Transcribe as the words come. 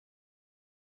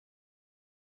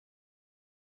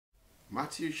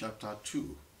Matthew chapter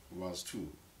 2, verse 2,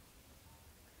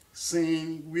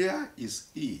 saying, "Where is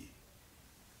he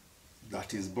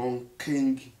that is born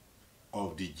King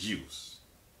of the Jews?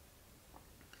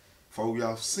 For we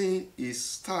have seen his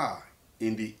star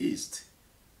in the east,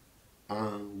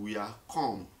 and we are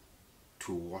come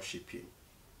to worship him."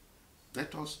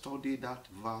 Let us study that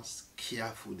verse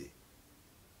carefully.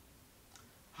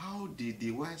 How did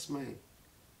the wise men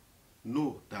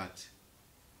know that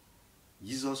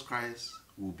Jesus Christ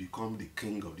will become the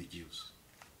King of the Jews?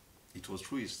 It was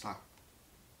through his star.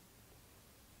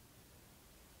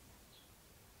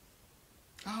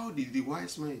 How did the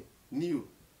wise men knew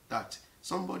that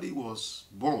somebody was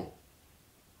born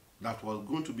that was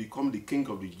going to become the King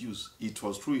of the Jews? It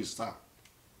was through his star.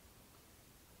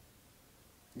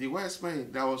 The wise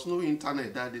men, there was no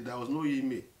internet that day, there was no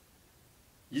email.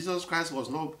 Jesus Christ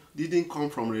didn't come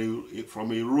from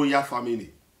a royal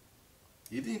family.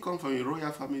 He didn't come from a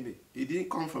royal family. He didn't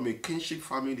come from a kingship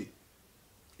family.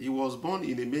 He was born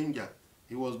in a manger.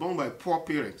 He was born by poor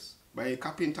parents, by a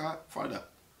carpenter father.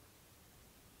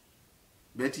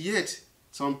 But yet,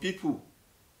 some people,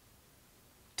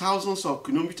 thousands of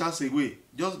kilometers away,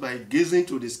 just by gazing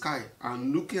to the sky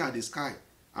and looking at the sky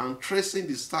and tracing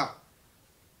the star,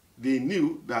 they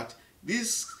knew that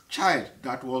this child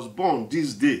that was born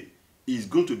this day is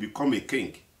going to become a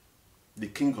king, the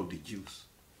King of the Jews.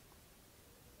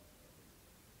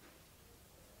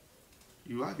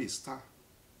 You have a star,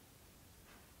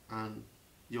 and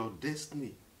your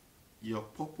destiny, your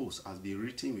purpose has been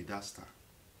written with that star.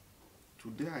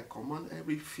 Today I command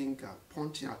every finger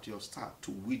pointing at your star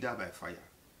to wither by fire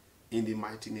in the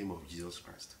mighty name of Jesus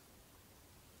Christ.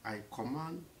 I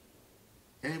command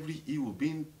every evil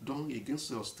being done against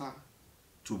your star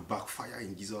to backfire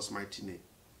in Jesus' mighty name.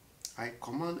 I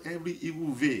command every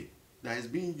evil veil that is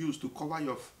being used to cover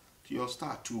your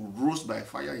star to roast by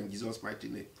fire in Jesus' mighty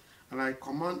name. And I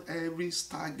command every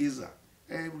stargazer,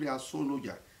 every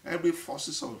astrologer, every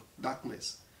forces of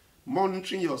darkness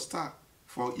monitoring your star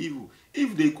for evil.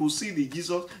 If they could see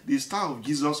the star of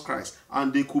Jesus Christ,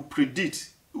 and they could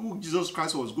predict who Jesus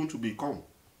Christ was going to become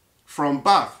from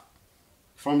birth,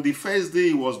 from the first day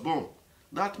he was born,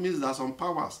 that means there are some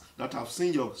powers that have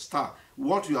seen your star,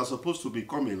 what you are supposed to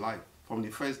become in life from the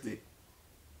first day.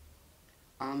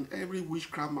 And every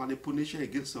witchcraft manipulation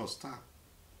against your star,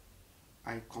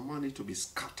 I command it to be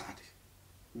scattered.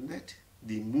 Let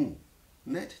the moon,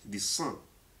 let the sun,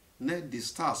 let the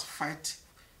stars fight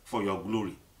for your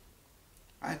glory.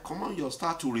 I command your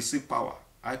star to receive power.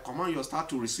 I command your star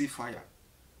to receive fire.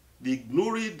 The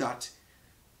glory that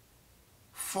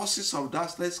forces of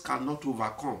darkness cannot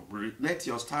overcome. Let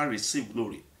your star receive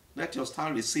glory. Let your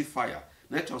star receive fire.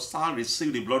 Let your star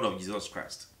receive the blood of Jesus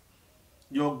Christ.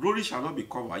 Your glory shall not be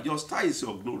covered. Your star is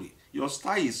your glory. Your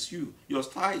star is you. Your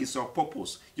star is your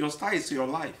purpose. Your star is your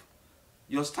life.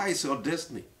 Your star is your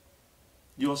destiny.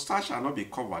 Your star shall not be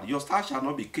covered. Your star shall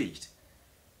not be caged.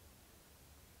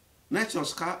 Let your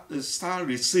star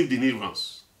receive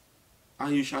deliverance,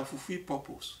 and you shall fulfill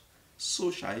purpose.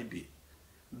 So shall it be.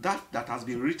 That has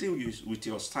been written with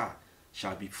your star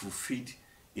shall be fulfilled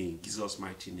in Jesus'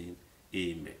 mighty name.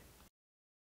 Amen.